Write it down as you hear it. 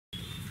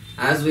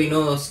As we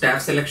know,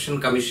 Staff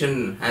Selection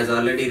Commission has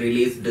already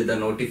released the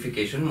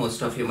notification.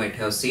 Most of you might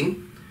have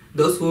seen.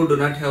 Those who do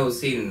not have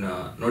seen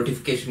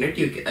notification yet,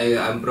 I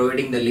am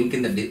providing the link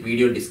in the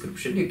video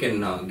description. You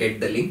can get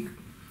the link.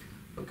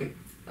 Okay.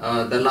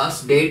 The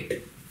last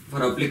date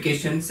for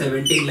application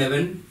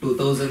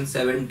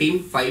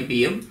 17/11/2017 5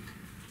 p.m.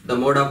 The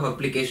mode of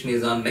application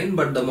is online,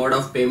 but the mode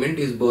of payment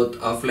is both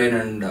offline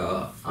and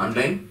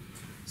online.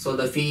 So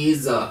the fee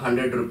is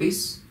 100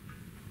 rupees.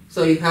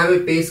 So you have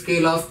a pay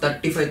scale of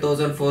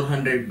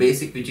 35,400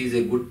 basic, which is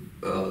a good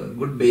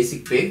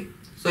basic pay.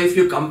 So if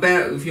you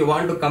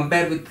want to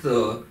compare with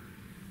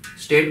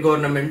state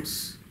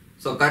governments,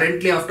 so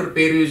currently after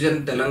pay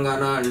revision,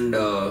 Telangana and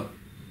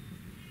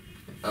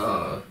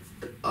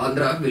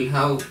Andhra will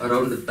have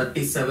around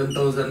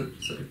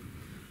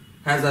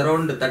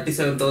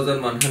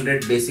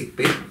 37,100 basic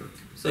pay.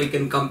 So you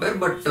can compare,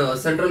 but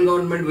central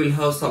government will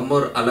have some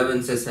more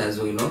allowances, as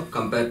we know,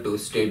 compared to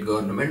state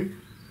government.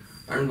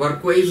 And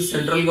work-wise,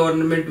 central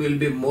government will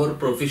be more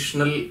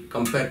professional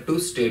compared to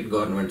state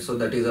government. So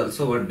that is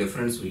also one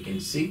difference we can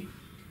see.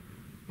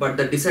 But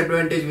the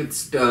disadvantage with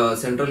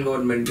central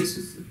government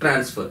is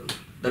transfer.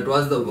 That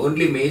was the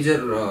only major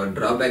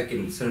drawback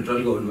in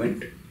central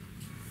government.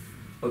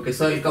 Okay,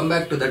 so I'll come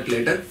back to that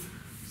later.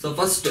 So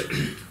first,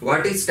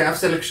 what is Staff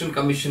Selection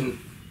Commission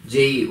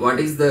JE?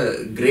 What is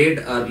the grade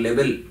or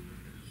level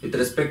with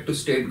respect to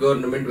state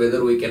government,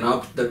 whether we can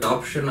opt that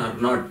option or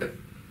not?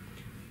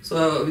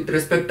 So with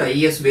respect to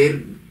IS, where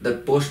the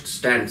post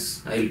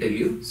stands, I will tell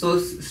you. So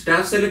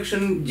Staff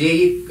Selection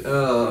JE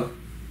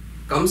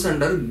comes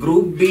under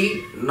Group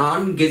B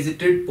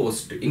non-gazetted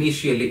post.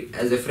 Initially,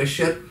 as a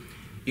fresher,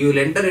 you will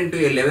enter into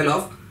a level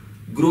of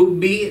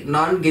Group B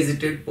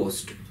non-gazetted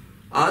post.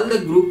 All the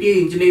Group A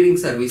engineering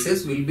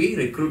services will be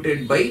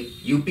recruited by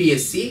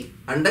UPSC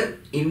under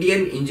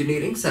Indian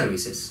Engineering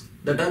Services.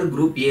 That are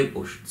Group A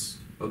posts.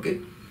 Okay.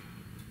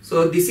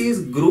 So this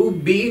is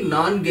Group B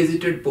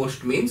non-gazetted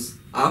post, means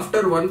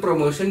after one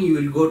promotion you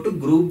will go to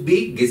Group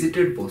B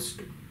gazetted post.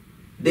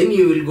 Then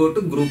you will go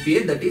to Group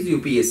A, that is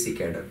UPSC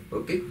cadre.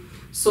 Okay.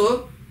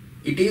 So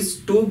it is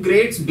 2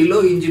 grades below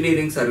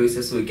engineering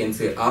services, we can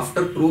say.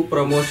 After 2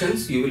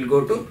 promotions you will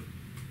go to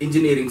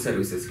engineering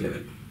services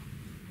level.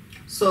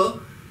 So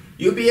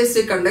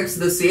UPSC conducts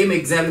the same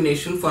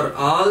examination for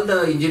all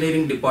the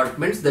engineering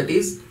departments, that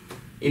is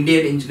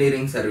Indian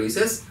Engineering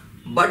Services.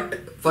 But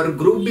for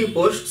Group B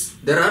posts,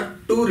 there are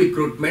 2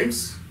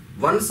 recruitments.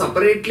 One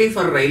separately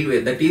for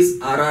railway, that is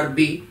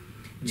RRB,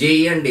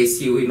 JE and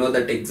SU, we know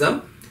that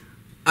exam.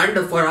 And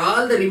for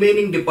all the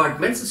remaining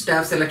departments,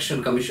 Staff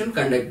Selection Commission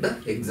conduct the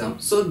exam.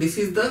 So this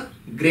is the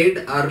grade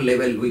or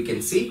level we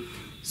can see.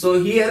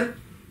 So here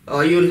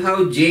you will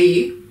have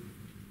JE.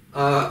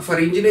 For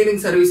engineering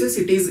services,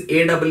 it is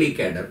AEE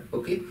cadre.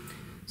 Okay.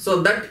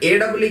 So that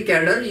AEE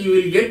cadre you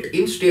will get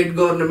in state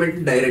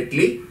government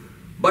directly.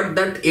 But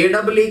that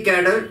AEE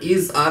cadre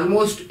is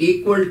almost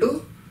equal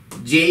to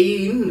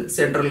JE in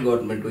central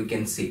government, we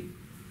can see.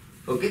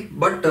 Okay,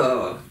 but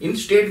in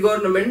state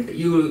government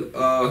you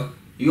are,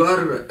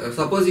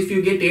 suppose if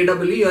you get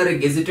AEE, you are a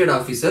gazetted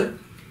officer,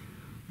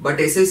 but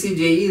SSC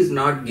JE is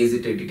not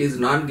gazetted, it is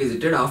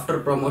non-gazetted. After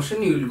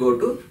promotion you will go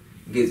to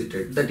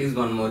gazetted. That is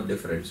one more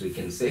difference we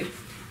can say.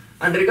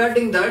 And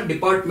regarding the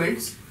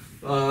departments,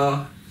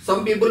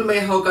 some people may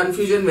have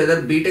confusion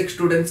whether BTech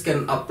students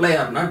can apply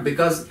or not,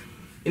 because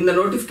in the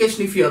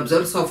notification, if you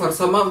observe, so for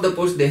some of the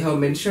posts they have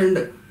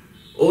mentioned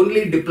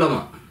only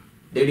diploma.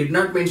 They did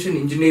not mention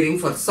engineering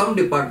for some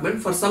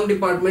department. For some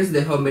departments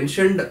they have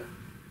mentioned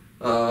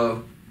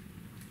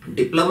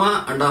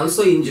diploma and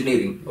also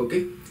engineering.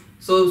 Okay.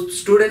 So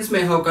students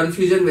may have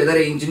confusion whether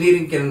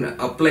engineering can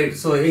apply.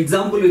 So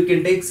example, we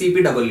can take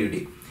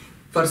CPWD.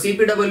 For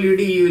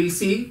CPWD you will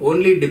see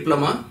only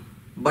diploma,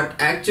 but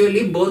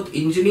actually both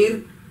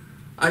engineer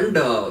and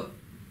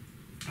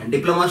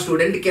diploma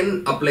student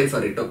can apply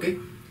for it. Okay.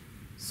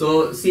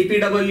 So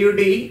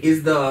CPWD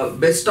is the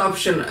best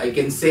option, I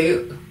can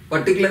say,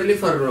 particularly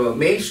for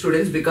male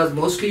students, because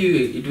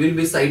mostly it will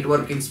be site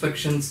work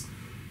inspections,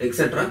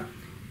 etc.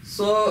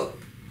 So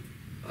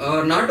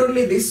not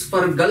only this,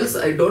 for girls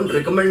I don't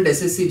recommend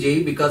SSC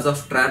JE because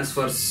of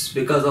transfers,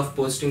 because of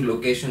posting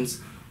locations.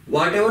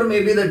 Whatever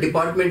may be the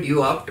department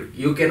you opt,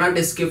 you cannot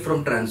escape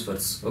from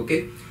transfers.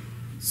 Okay.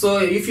 So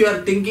if you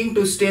are thinking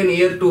to stay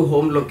near to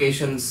home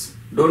locations,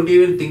 don't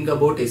even think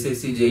about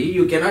SSC JE.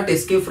 You cannot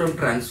escape from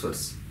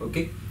transfers.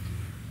 Okay.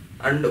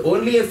 And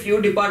only a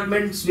few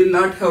departments will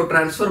not have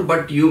transfer,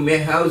 but you may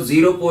have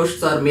 0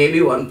 posts or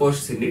maybe 1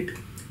 post in it.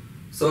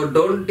 So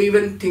don't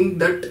even think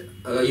that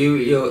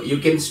you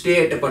can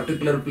stay at a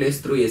particular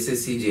place through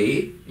SSC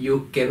JE.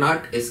 You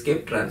cannot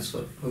escape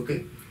transfer.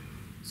 Okay.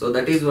 So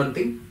that is one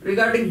thing.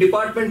 Regarding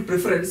department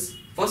preference,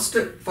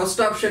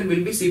 first option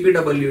will be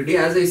CPWD.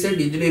 As I said,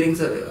 engineering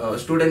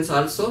students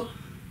also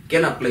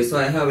can apply. So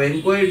I have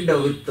inquired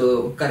with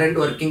current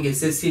working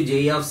SSC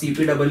JE of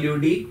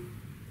CPWD,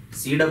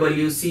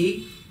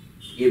 CWC,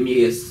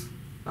 MES.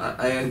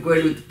 I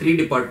inquired with 3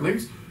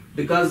 departments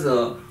because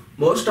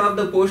most of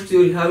the posts you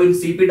will have in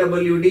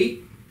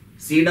CPWD,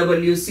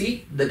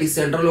 CWC, that is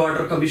Central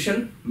Water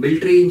Commission,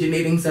 Military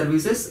Engineering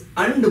Services,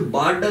 and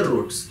border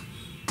roads.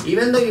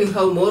 Even though you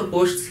have more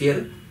posts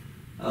here,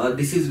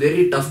 this is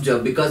very tough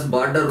job, because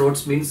border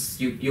roads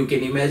means you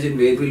can imagine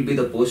where will be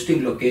the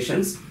posting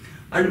locations.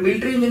 And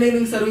military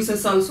engineering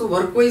services also,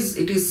 work-wise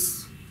it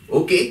is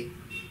okay,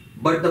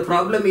 but the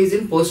problem is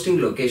in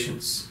posting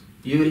locations.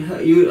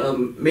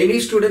 Many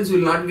students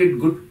will not get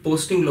good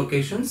posting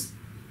locations.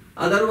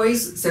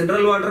 Otherwise,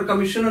 Central Water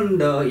Commission and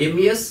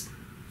MES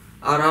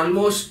are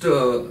almost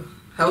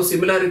have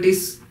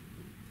similarities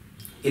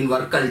in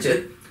work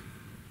culture.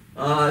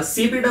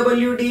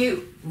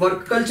 CPWD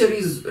work culture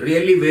is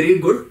really very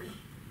good,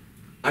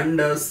 and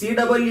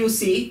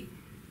CWC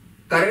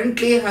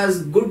currently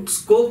has good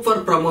scope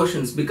for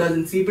promotions, because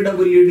in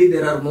CPWD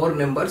there are more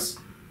members.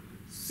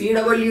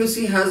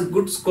 CWC has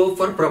good scope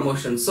for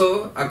promotion.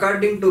 So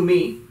according to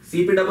me,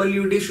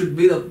 CPWD should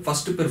be the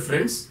first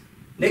preference.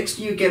 Next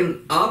you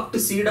can opt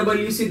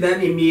CWC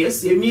than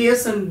MES.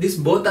 MES and this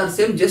both are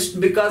same, just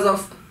because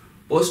of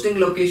posting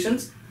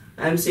locations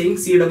I am saying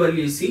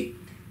CWC.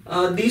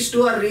 These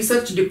two are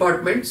research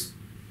departments,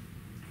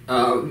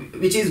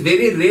 which is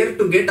very rare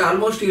to get.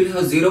 Almost you will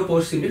have 0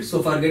 posts in it,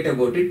 so forget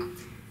about it.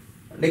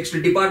 Next,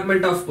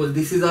 Department of Post,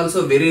 this is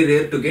also very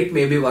rare to get,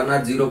 maybe 1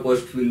 or 0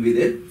 posts will be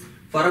there.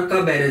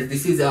 Farakka barrage,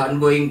 this is an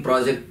ongoing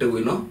project,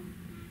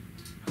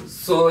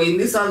 So in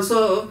this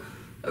also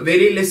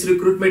very less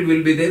recruitment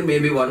will be there,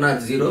 maybe 1 or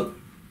 0.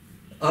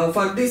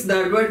 For this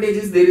the advantage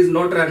is there is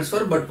no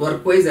transfer, but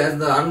work-wise as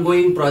the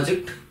ongoing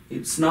project,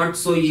 it's not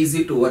so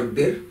easy to work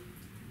there.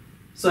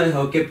 So I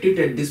have kept it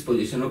at this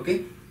position,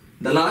 okay.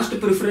 The last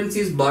preference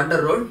is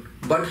border road,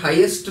 but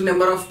highest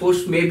number of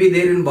posts may be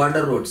there in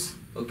border roads,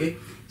 okay.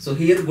 So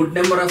here good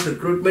number of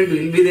recruitment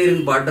will be there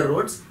in border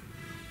roads,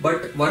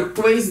 but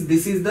work-wise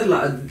this is the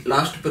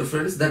last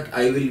preference that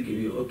I will give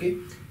you, okay.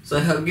 So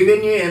I have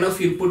given you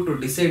enough input to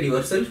decide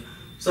yourself.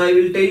 So I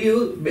will tell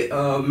you,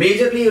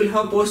 majorly you will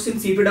have posts in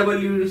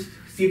CPWD,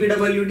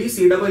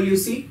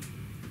 CWC,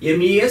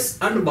 MES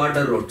and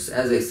border roads,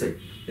 as I said.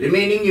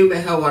 Remaining you may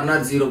have 1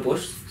 or 0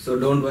 posts, so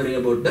don't worry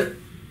about that.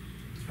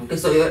 Okay,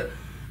 so here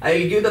I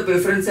will give the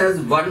preference as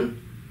 1,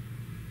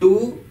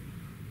 2,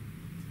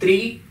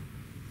 3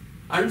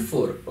 and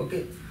 4.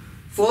 Okay,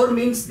 4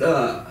 means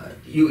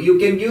you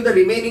can give the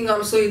remaining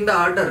also in the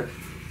order.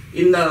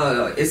 In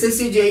the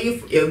SSC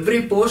JE,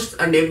 every post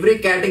and every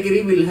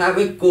category will have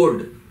a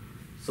code.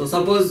 So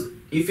suppose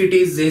if it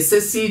is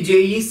SSC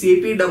JE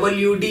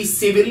CPWD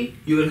Civil,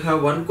 you will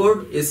have 1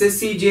 code.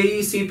 SSC JE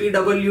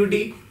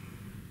CPWD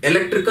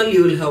Electrical,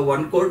 you will have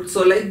 1 code.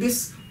 So like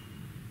this,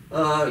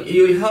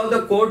 you will have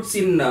the codes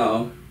in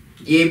A,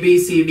 B,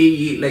 C,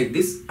 D, E, like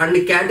this, and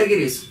the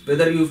categories,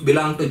 whether you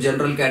belong to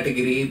general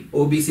category,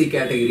 OBC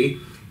category,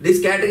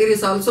 these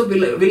categories also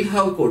will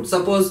have code.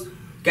 Suppose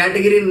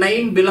category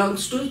 9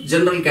 belongs to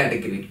general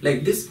category,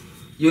 like this,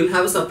 you will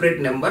have a separate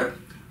number.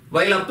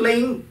 While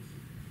applying,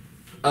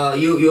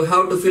 you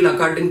have to fill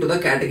according to the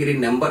category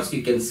numbers.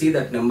 You can see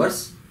that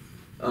numbers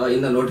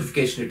in the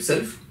notification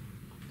itself.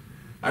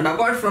 And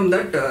apart from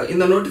that, in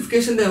the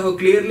notification they have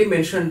clearly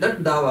mentioned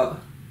that the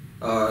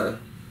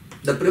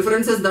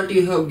preferences that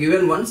you have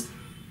given once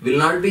will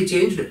not be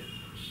changed.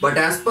 But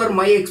as per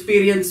my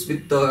experience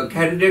with the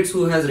candidates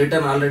who has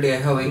written already, I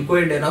have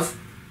inquired enough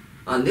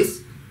on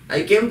this.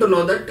 I came to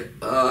know that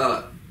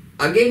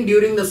again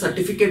during the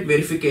certificate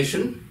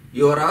verification,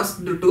 you are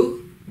asked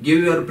to give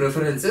your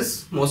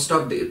preferences. Most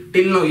of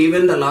till now,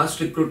 even the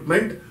last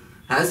recruitment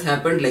has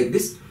happened like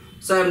this.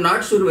 So I am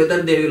not sure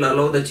whether they will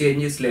allow the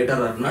changes later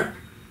or not.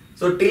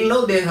 So till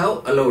now they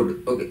have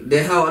allowed, okay,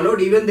 they have allowed,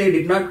 even they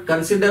did not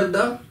consider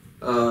the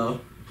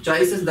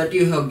choices that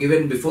you have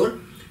given before.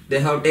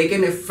 They have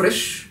taken a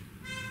fresh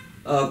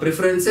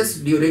preferences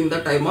during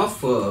the time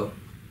of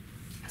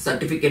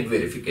certificate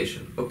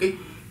verification, okay.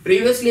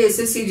 Previously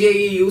SSC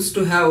JE used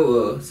to have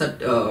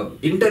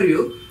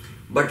interview,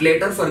 but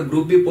later for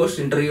Group B post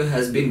interview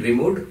has been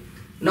removed.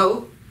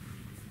 Now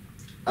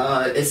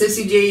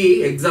SSC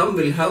JE exam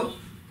will have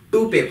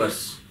 2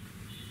 papers.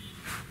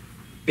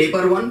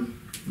 Paper 1,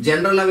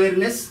 general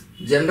awareness,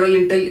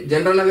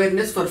 general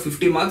awareness for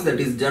 50 marks,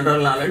 that is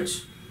general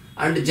knowledge,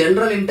 and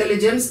general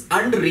intelligence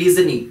and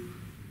reasoning.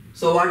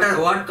 So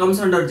what comes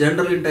under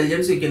general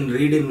intelligence, you can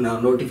read in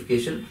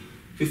notification,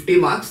 50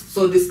 marks.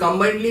 So this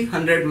combinedly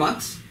 100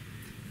 marks.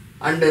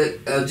 And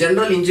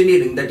general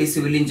engineering, that is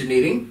civil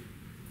engineering,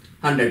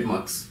 100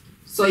 marks.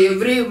 So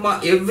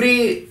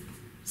every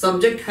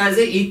subject has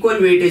a equal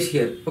weightage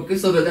here, okay.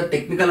 So whether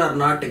technical or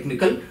not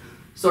technical,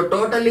 so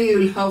totally you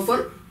will have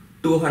for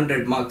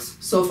 200 marks.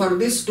 So for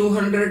this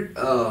 200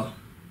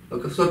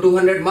 okay, so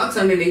 200 marks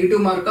and a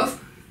negative mark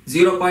of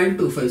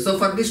 0.25. So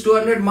for this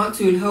 200 marks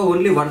you will have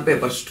only 1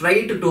 paper,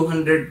 straight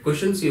 200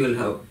 questions you will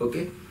have,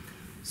 okay.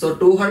 So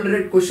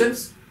 200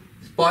 questions,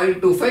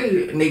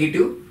 0.25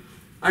 negative.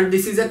 And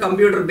this is a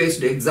computer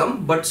based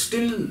exam, but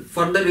still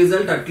for the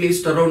result at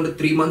least around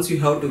 3 months you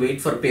have to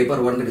wait for paper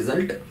 1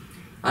 result,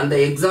 and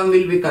the exam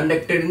will be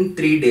conducted in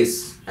 3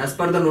 days. As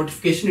per the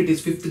notification, it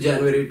is 5th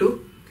January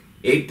to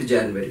 8th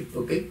January,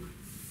 okay.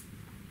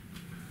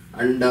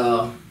 and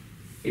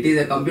it is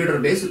a computer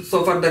based.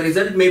 So for the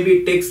result maybe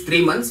it takes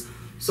 3 months.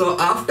 So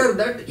after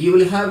that you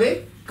will have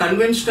a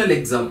conventional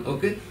exam.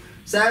 Okay,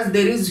 so as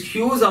there is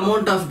huge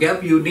amount of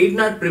gap, you need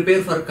not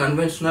prepare for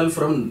conventional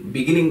from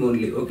beginning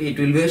only. Okay, it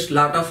will waste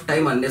lot of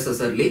time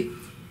unnecessarily.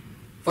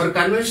 For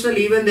conventional,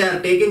 even they are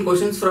taking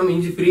questions from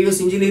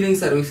previous engineering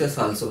services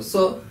also.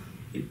 So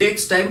it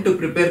takes time to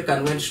prepare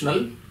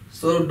conventional.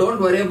 So don't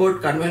worry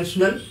about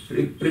conventional.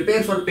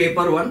 Prepare for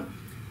paper 1.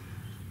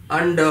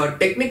 And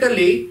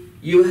technically,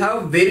 you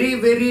have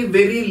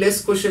very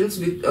less questions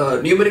with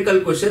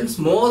numerical questions.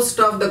 Most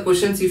of the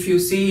questions, if you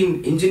see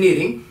in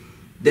engineering,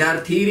 they are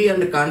theory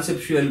and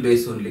conceptual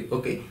based only.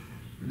 Okay,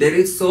 there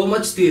is so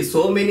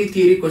many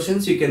theory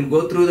questions. You can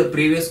go through the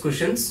previous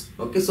questions.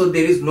 Okay, so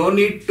there is no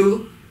need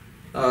to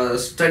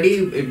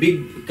study a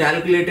big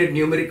calculated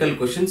numerical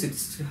questions.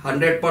 It's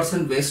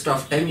 100% waste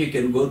of time. You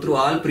can go through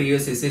all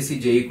previous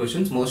SSC JE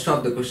questions. Most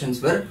of the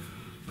questions were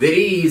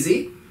very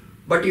easy,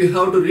 but you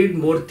have to read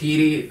more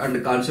theory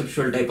and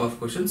conceptual type of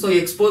questions. So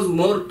expose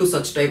more to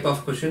such type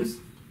of questions.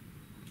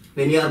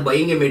 When you are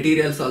buying a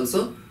materials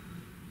also,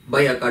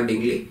 buy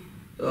accordingly.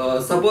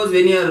 Suppose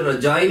when you are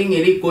joining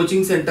any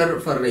coaching center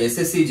for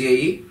SSC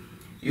JE,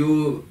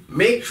 you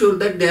make sure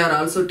that they are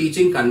also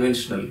teaching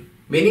conventional.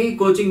 Many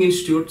coaching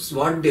institutes,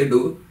 what they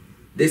do,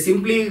 they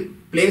simply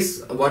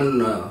place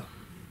one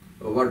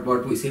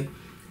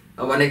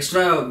one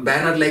extra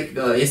banner like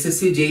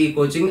SSC JE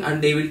coaching,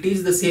 and they will teach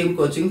the same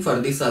coaching for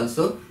this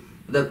also.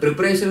 The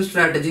preparation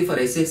strategy for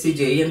SSC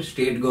JE and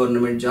state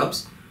government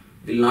jobs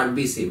will not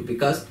be same,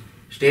 because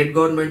state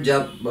government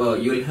job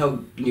you will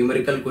have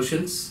numerical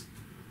questions,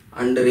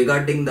 and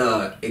regarding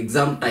the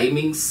exam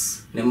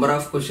timings, number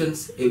of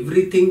questions,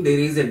 everything there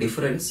is a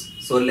difference.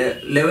 So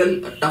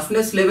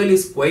toughness level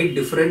is quite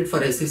different for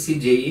SSC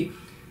JE.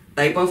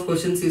 Type of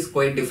questions is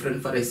quite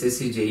different for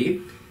SSC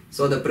JE.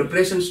 So the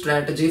preparation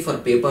strategy for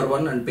paper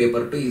 1 and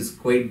paper 2 is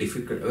quite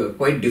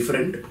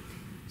different.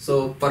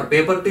 So for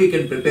paper 2 you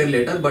can prepare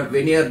later, but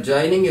when you are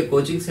joining a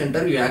coaching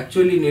center, you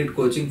actually need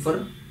coaching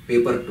for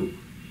paper 2.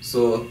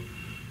 So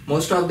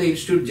most of the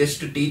institute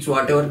just teach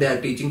whatever they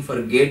are teaching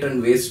for gate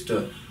and waste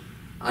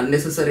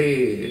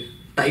unnecessary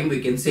time, we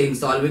can say, in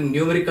solving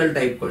numerical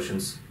type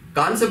questions.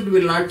 Concept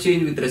will not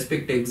change with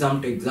respect to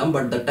exam,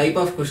 but the type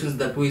of questions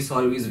that we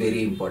solve is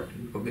very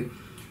important. Okay,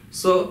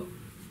 so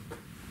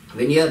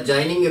when you are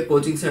joining a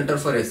coaching center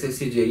for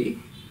SSC JE,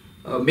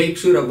 make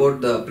sure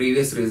about the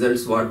previous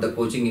results what the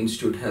coaching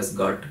institute has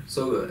got.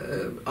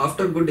 So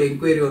after good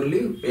inquiry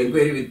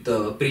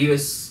with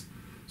previous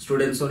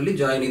students only,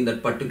 join in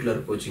that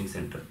particular coaching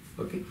center.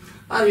 Okay,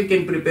 or you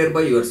can prepare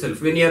by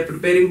yourself. When you are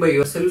preparing by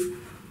yourself,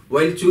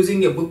 while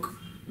choosing a book,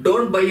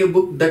 don't buy a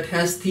book that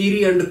has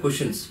theory and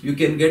questions. You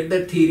can get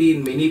that theory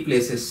in many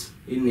places.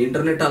 In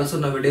internet also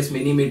nowadays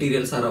many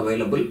materials are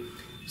available.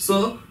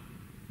 So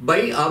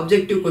buy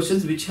objective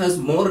questions which has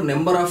more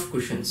number of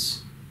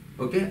questions,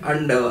 okay,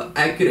 and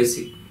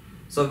accuracy.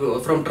 So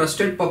from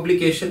trusted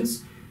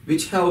publications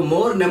which have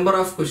more number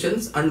of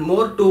questions and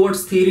more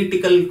towards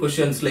theoretical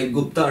questions like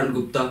Gupta and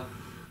Gupta.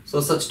 So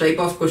such type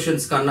of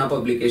questions, Khanna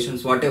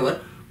publications, whatever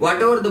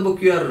the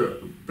book you are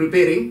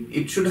preparing,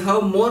 it should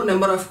have more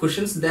number of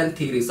questions than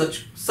theory.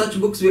 Such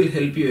books will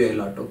help you a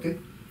lot. Okay,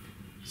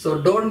 so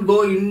don't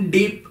go in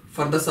deep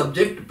for the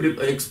subject,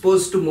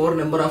 exposed to more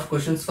number of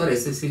questions for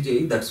SSC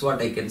JE. That's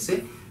what I can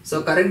say.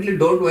 So currently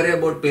don't worry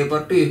about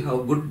paper 2. You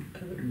have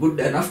good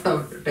enough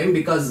time,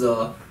 because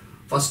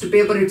first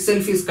paper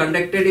itself is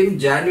conducted in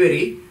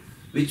January,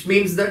 which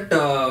means that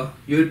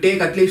you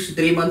take at least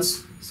 3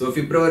 months. So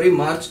February,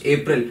 March,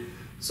 April.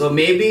 So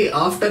maybe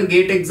after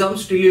gate exam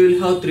still you will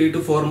have 3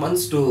 to 4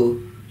 months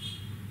to,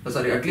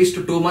 at least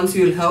 2 months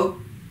you will have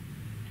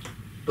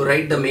to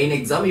write the main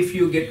exam if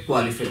you get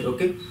qualified.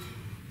 Okay.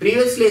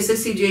 Previously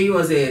SSC JE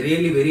was a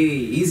really very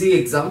easy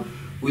exam.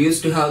 We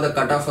used to have the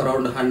cutoff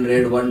around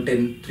 100,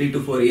 110, 3 to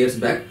 4 years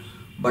back.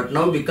 But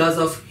now because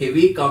of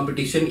heavy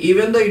competition,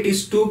 even though it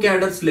is 2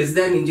 cadres less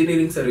than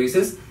engineering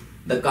services,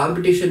 the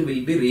competition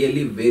will be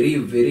really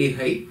very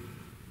high.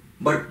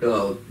 But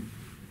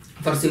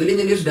for civil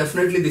engineers,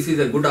 definitely this is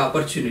a good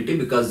opportunity,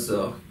 because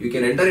you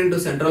can enter into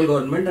central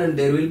government and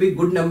there will be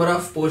good number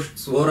of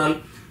posts overall.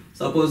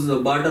 Suppose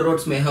border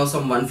roads may have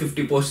some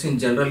 150 posts in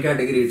general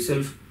category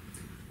itself,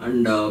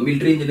 and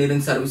military engineering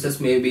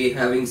services may be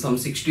having some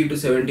 60 to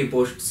 70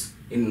 posts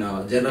in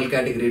general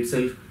category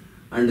itself,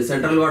 and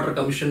Central Water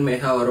Commission may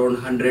have around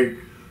 100.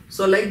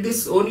 So like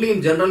this, only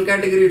in general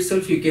category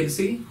itself you can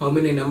see how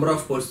many number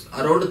of posts.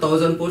 Around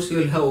 1000 posts you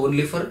will have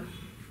only for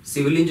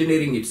civil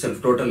engineering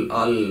itself, total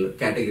all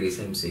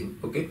categories I am saying.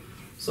 Okay,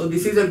 so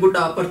this is a good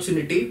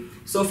opportunity.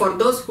 So for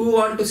those who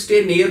want to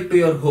stay near to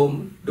your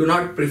home, do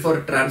not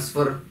prefer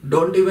transfer,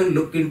 don't even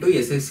look into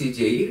SSC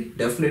JE,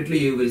 definitely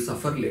you will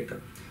suffer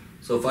later.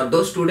 So for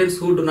those students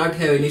who do not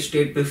have any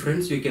state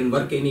preference, you can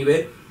work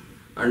anywhere.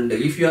 And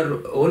if you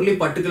are only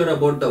particular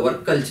about the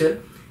work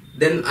culture,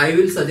 then I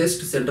will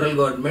suggest central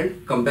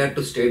government compared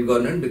to state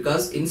government,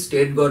 because in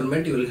state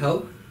government you will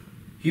have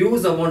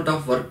huge amount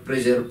of work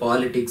pressure,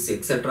 politics,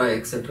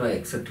 etc.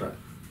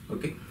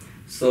 Okay,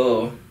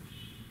 so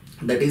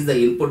That is the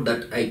input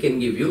that I can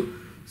give you.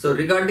 So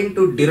regarding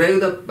to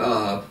derive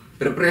the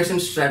preparation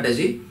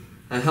strategy,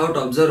 I have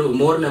to observe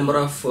more number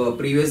of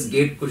previous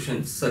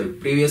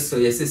previous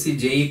SSC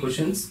JE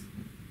questions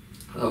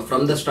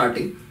from the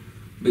starting,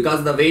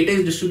 because the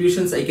weightage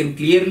distributions I can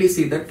clearly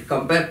see that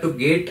compared to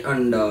GATE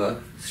and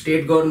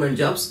state government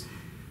jobs,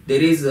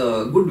 there is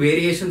a good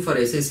variation for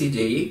SSC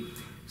JE.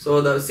 So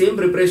the same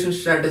preparation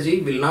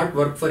strategy will not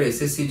work for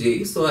SSC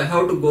JE. So I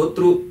have to go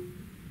through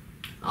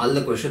all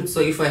the questions. So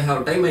if I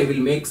have time, I will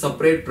make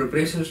separate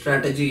preparation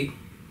strategy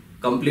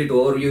complete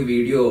overview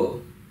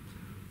video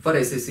for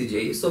SSC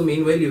JE. So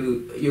meanwhile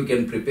you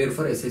can prepare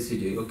for SSC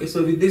JE. Okay,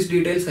 so with these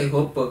details I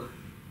hope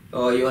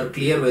you are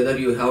clear whether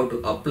you have to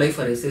apply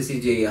for SSC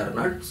JE or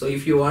not. So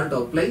if you want to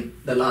apply,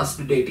 the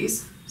last date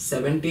is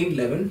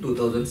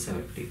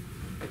 17/11/2017.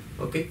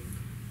 Okay,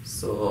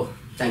 so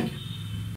thank you.